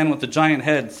little man with the giant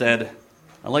head said,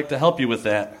 "I'd like to help you with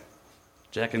that."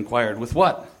 Jack inquired, "With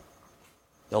what?"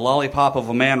 The lollipop of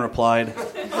a man replied,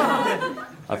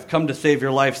 "I've come to save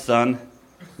your life, son."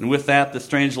 And with that, the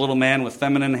strange little man with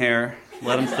feminine hair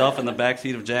let himself in the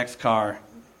backseat of Jack's car.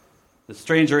 The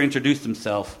stranger introduced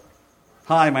himself.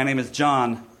 "Hi, my name is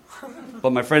John,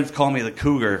 but my friends call me the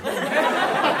Cougar."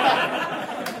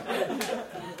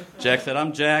 Jack said,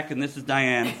 "I'm Jack, and this is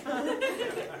Diane."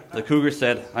 The Cougar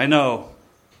said, "I know.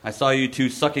 I saw you two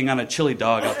sucking on a chili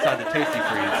dog outside the Tasty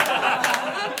Freeze."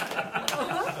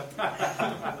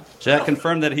 Jack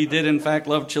confirmed that he did, in fact,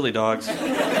 love chili dogs.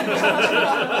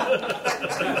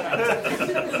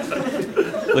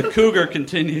 The Cougar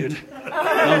continued,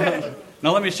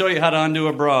 Now let me show you how to undo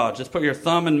a bra. Just put your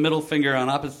thumb and middle finger on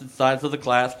opposite sides of the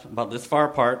clasp, about this far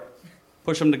apart.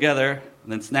 Push them together,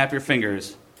 and then snap your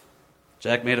fingers."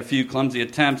 Jack made a few clumsy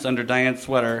attempts under Diane's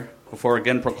sweater before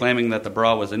again proclaiming that the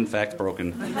bra was in fact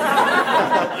broken.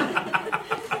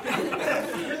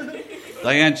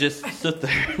 Diane just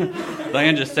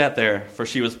sat there, for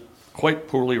she was quite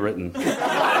poorly written.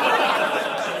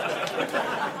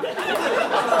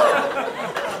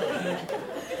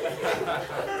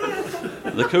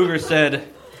 The Cougar said,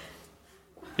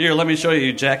 "Here, let me show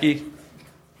you, Jackie.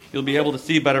 You'll be able to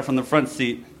see better from the front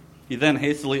seat." He then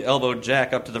hastily elbowed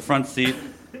Jack up to the front seat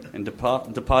and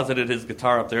deposited his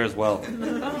guitar up there as well.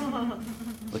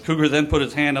 The Cougar then put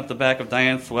his hand up the back of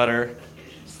Diane's sweater,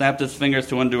 snapped his fingers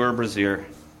to undo her brassiere.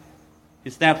 He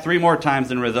snapped 3 more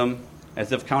times in rhythm,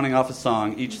 as if counting off a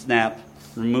song. Each snap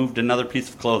removed another piece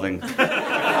of clothing.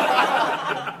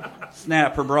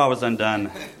 Snap, her bra was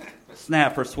undone.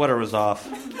 Snap, her sweater was off.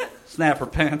 Snap, her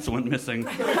pants went missing.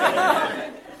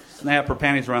 Snap, her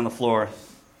panties were on the floor.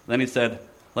 Then he said,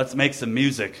 "Let's make some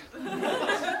music."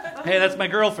 "Hey, that's my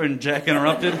girlfriend," Jack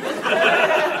interrupted.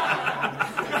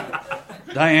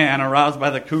 Diane, aroused by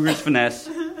the Cougar's finesse,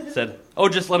 said, "Oh,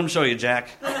 just let him show you, Jack."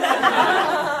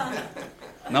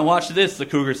 "Now watch this," the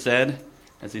Cougar said,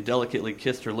 as he delicately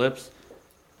kissed her lips.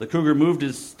 The Cougar moved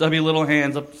his stubby little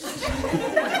hands up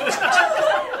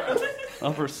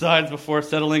her sides before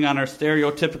settling on her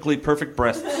stereotypically perfect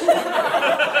breasts.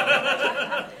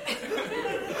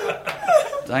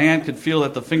 Diane could feel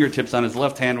that the fingertips on his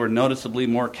left hand were noticeably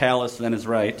more callous than his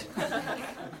right.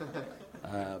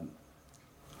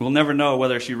 We'll never know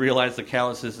whether she realized the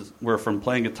calluses were from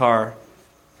playing guitar,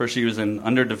 for she was an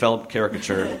underdeveloped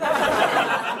caricature.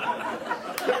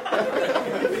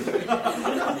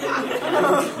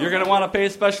 You're going to want to pay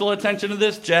special attention to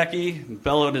this, Jackie,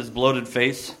 bellowed his bloated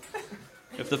face.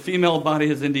 If the female body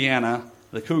is Indiana,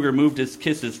 the cougar moved his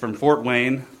kisses from Fort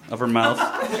Wayne of her mouth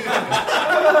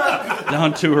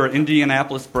down to her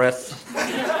Indianapolis breasts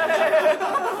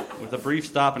with a brief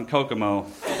stop in Kokomo.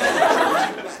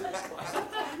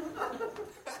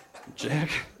 Jack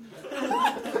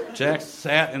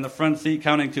sat in the front seat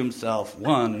counting to himself.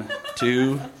 1,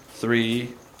 2, 3,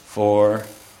 4,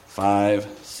 5,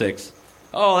 6.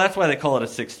 Oh, that's why they call it a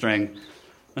 6-string.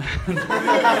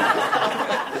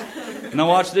 Now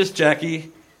watch this,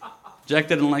 Jackie. Jack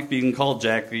didn't like being called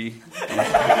Jackie.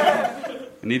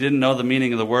 And he didn't know the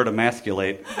meaning of the word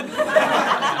emasculate.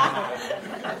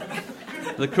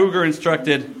 The cougar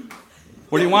instructed,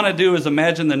 what you want to do is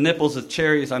imagine the nipples as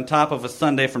cherries on top of a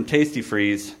sundae from Tasty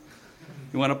Freeze.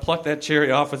 You want to pluck that cherry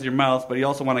off with your mouth, but you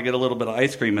also want to get a little bit of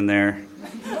ice cream in there.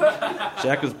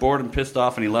 Jack was bored and pissed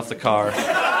off, and he left the car.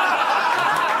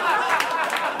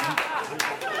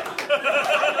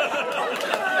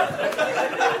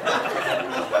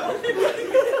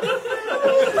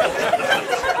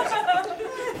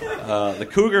 The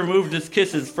cougar moved his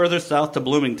kisses further south to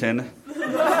Bloomington.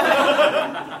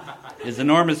 His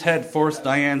enormous head forced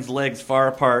Diane's legs far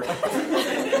apart.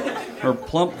 Her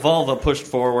plump vulva pushed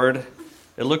forward.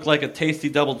 It looked like a tasty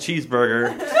double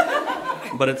cheeseburger,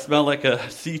 but it smelled like a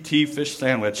CT fish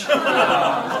sandwich.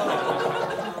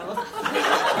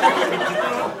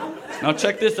 Now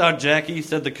check this out, Jackie,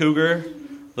 said the cougar,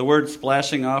 the word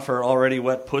splashing off her already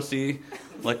wet pussy,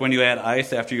 like when you add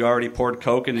ice after you already poured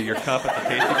Coke into your cup at the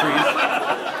Tasty Freeze.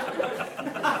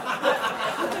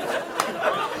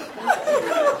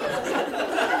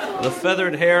 The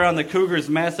feathered hair on the cougar's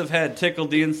massive head tickled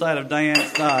the inside of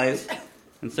Diane's thighs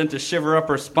and sent a shiver up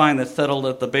her spine that settled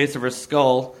at the base of her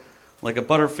skull like a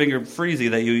butterfingered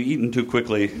freezy that you eaten too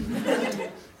quickly.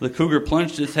 The cougar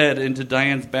plunged his head into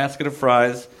Diane's basket of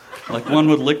fries like one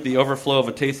would lick the overflow of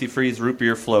a Tasty Freeze root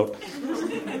beer float.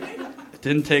 It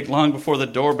didn't take long before the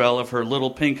doorbell of her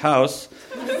little pink house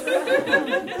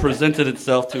presented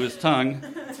itself to his tongue.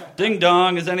 Ding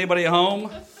dong, is anybody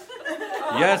home?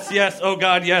 Yes, yes, oh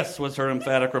God, yes, was her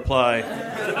emphatic reply.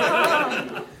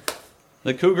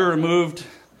 The cougar removed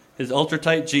his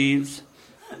ultra-tight jeans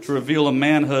to reveal a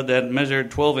manhood that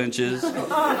measured 12 inches,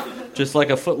 just like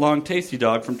a foot-long Tasty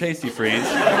Dog from Tasty Freeze.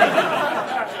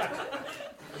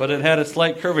 But it had a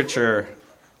slight curvature,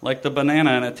 like the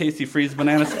banana in a Tasty Freeze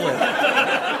banana split.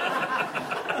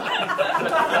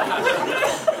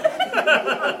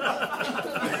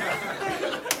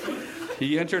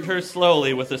 He entered her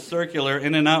slowly with a circular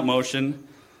in and out motion,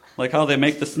 like how they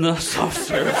make the soft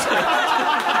serves.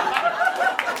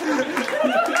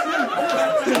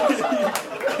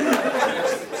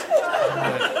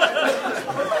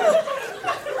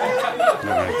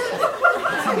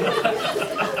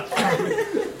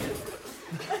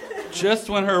 Just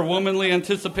when her womanly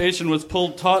anticipation was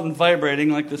pulled taut and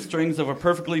vibrating like the strings of a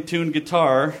perfectly tuned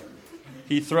guitar,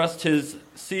 he thrust his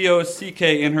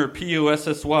C-O-C-K in her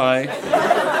P-U-S-S-Y.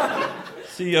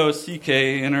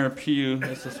 C-O-C-K in her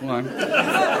P-U-S-S-Y.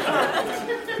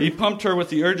 He pumped her with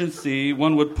the urgency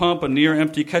one would pump a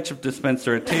near-empty ketchup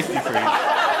dispenser at Tasty Freeze.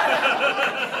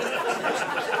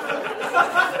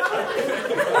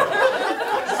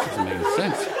 Doesn't make any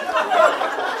sense.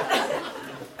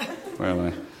 Where am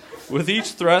I? With each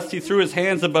thrust, he threw his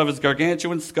hands above his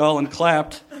gargantuan skull and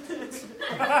clapped.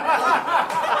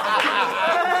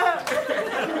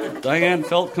 Diane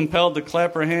felt compelled to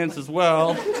clap her hands as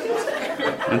well,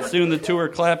 and soon the two were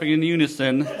clapping in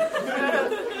unison,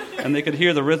 and they could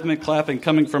hear the rhythmic clapping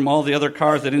coming from all the other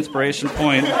cars at Inspiration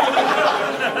Point.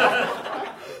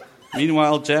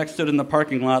 Meanwhile, Jack stood in the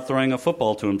parking lot throwing a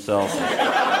football to himself.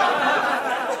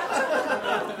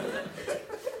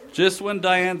 Just when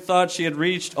Diane thought she had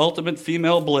reached ultimate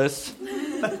female bliss,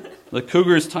 the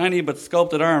cougar's tiny but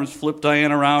sculpted arms flipped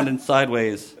Diane around and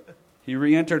sideways. He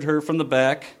re-entered her from the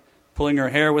back, pulling her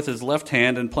hair with his left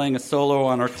hand and playing a solo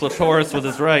on her clitoris with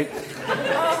his right.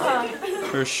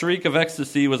 Her shriek of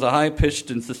ecstasy was a high-pitched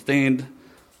and sustained,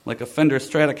 like a Fender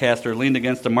Stratocaster leaned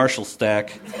against a Marshall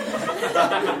stack.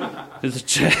 His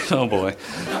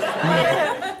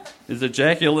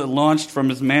ejaculate launched from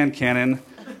his man cannon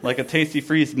like a Tasty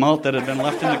Freeze malt that had been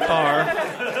left in the car,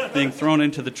 being thrown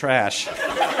into the trash.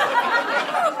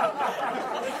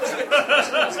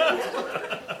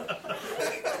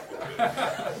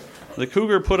 The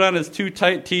cougar put on his too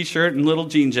tight t-shirt and little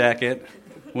jean jacket.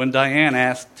 When Diane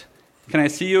asked, "Can I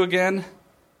see you again?"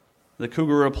 the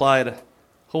cougar replied,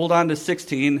 "Hold on to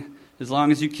 16 as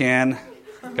long as you can.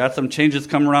 Got some changes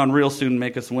come around real soon,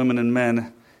 make us women and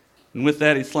men." And with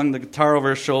that, he slung the guitar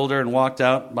over his shoulder and walked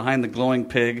out behind the glowing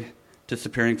pig,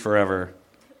 disappearing forever.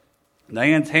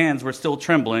 Diane's hands were still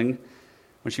trembling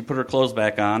when she put her clothes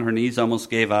back on. Her knees almost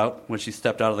gave out when she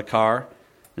stepped out of the car.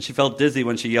 And she felt dizzy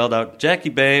when she yelled out, "Jackie,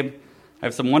 babe, I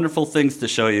have some wonderful things to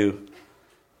show you."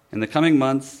 In the coming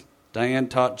months, Diane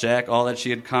taught Jack all that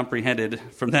she had comprehended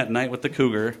from that night with the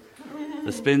cougar.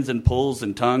 The spins and pulls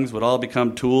and tongues would all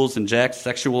become tools in Jack's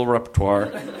sexual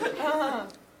repertoire.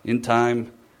 In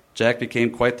time, Jack became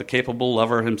quite the capable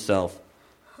lover himself.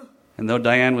 And though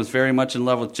Diane was very much in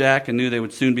love with Jack and knew they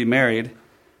would soon be married,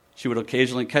 she would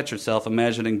occasionally catch herself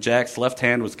imagining Jack's left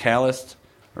hand was calloused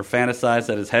or fantasize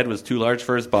that his head was too large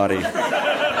for his body.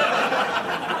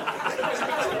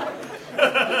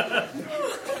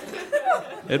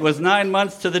 It was 9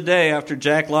 months to the day after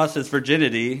Jack lost his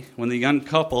virginity when the young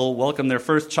couple welcomed their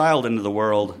first child into the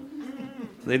world.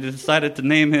 They decided to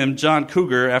name him John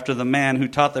Cougar after the man who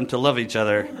taught them to love each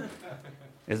other.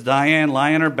 As Diane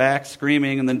lay on her back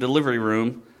screaming in the delivery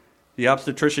room, the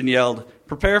obstetrician yelled,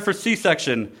 "Prepare for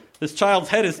C-section. This child's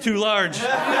head is too large."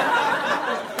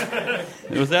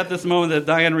 It was at this moment that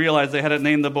Diane realized they hadn't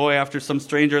named the boy after some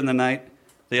stranger in the night.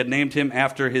 They had named him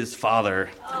after his father.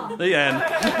 The end.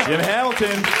 Jim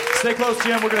Hamilton. Stay close,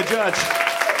 Jim. We're going to judge.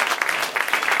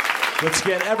 Let's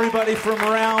get everybody from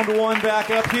round one back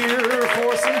up here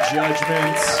for some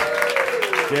judgments.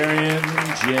 Darien,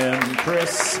 Jim,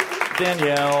 Chris,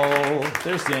 Danielle.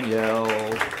 There's Danielle.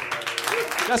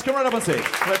 Guys, come right up on stage.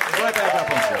 Right back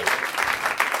up on stage.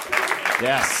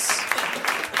 Yes.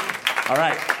 All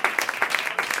right.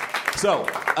 So,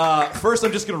 first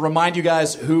I'm just going to remind you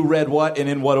guys who read what and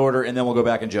in what order, and then we'll go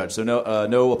back and judge. So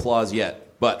no applause yet.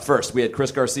 But first, we had Chris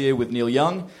Garcia with Neil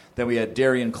Young. Then we had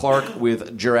Darian Clark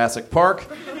with Jurassic Park.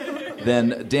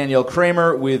 Then Danielle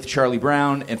Kramer with Charlie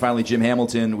Brown. And finally, Jim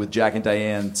Hamilton with Jack and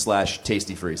Diane /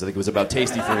 Tasty Freeze. I think it was about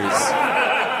Tasty Freeze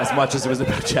as much as it was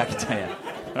about Jack and Diane.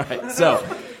 All right, so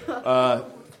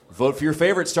vote for your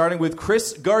favorite, starting with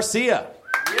Chris Garcia.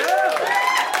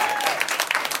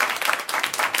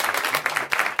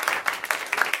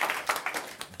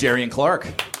 Darian Clark.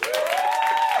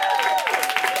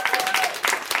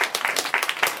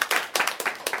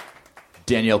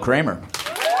 Danielle Kramer.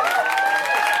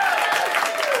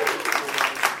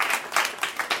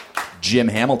 Jim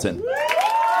Hamilton.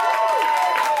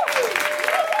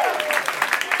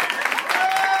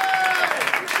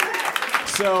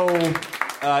 So,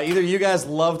 either you guys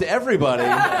loved everybody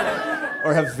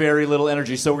or have very little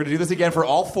energy. So we're going to do this again for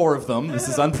all four of them. This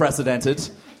is unprecedented.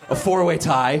 A four-way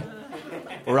tie.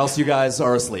 Or else you guys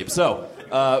are asleep. So,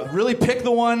 really pick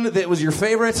the one that was your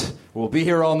favorite. We'll be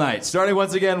here all night. Starting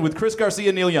once again with Chris Garcia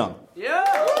and Neil Young. Yeah.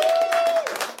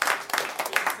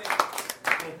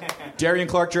 Darian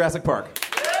Clark, Jurassic Park.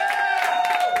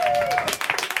 Yeah.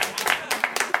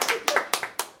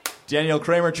 Danielle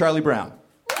Kramer, Charlie Brown.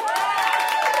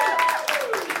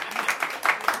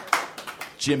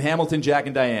 Jim Hamilton, Jack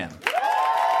and Diane.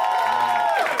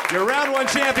 Your round one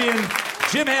champion,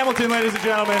 Jim Hamilton, ladies and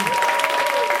gentlemen.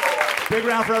 Big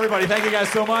round for everybody. Thank you guys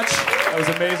so much. That was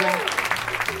amazing.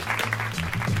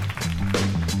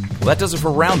 Well, that does it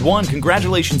for round one.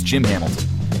 Congratulations, Jim Hamilton.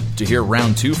 To hear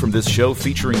round two from this show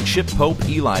featuring Chip Pope,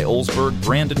 Eli Olsberg,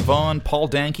 Brandon Vaughn, Paul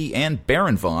Danke, and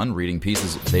Baron Vaughn reading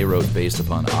pieces they wrote based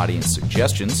upon audience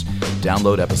suggestions,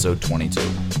 download episode 22.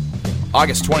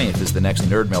 August 20th is the next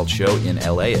Nerdmelt show in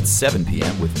LA at 7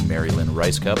 p.m. with Mary Lynn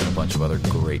Ricecup and a bunch of other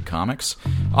great comics.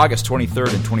 August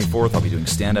 23rd and 24th, I'll be doing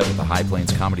stand-up at the High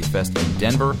Plains Comedy Fest in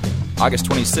Denver. August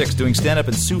 26th, doing stand-up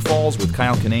in Sioux Falls with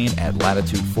Kyle Kinane at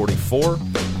Latitude 44.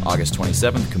 August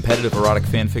 27th, competitive erotic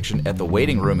fan fiction at the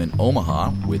Waiting Room in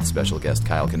Omaha with special guest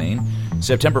Kyle Kinane.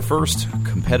 September 1st,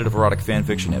 competitive erotic fan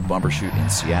fiction at Bumbershoot in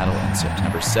Seattle. And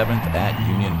September 7th at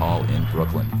Union Hall in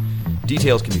Brooklyn.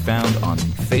 Details can be found on the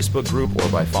Facebook group or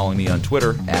by following me on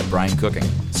Twitter at Brian Cooking.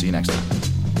 See you next time.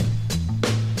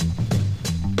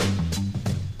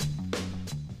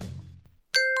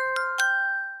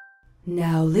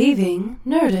 Now leaving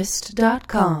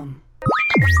Nerdist.com.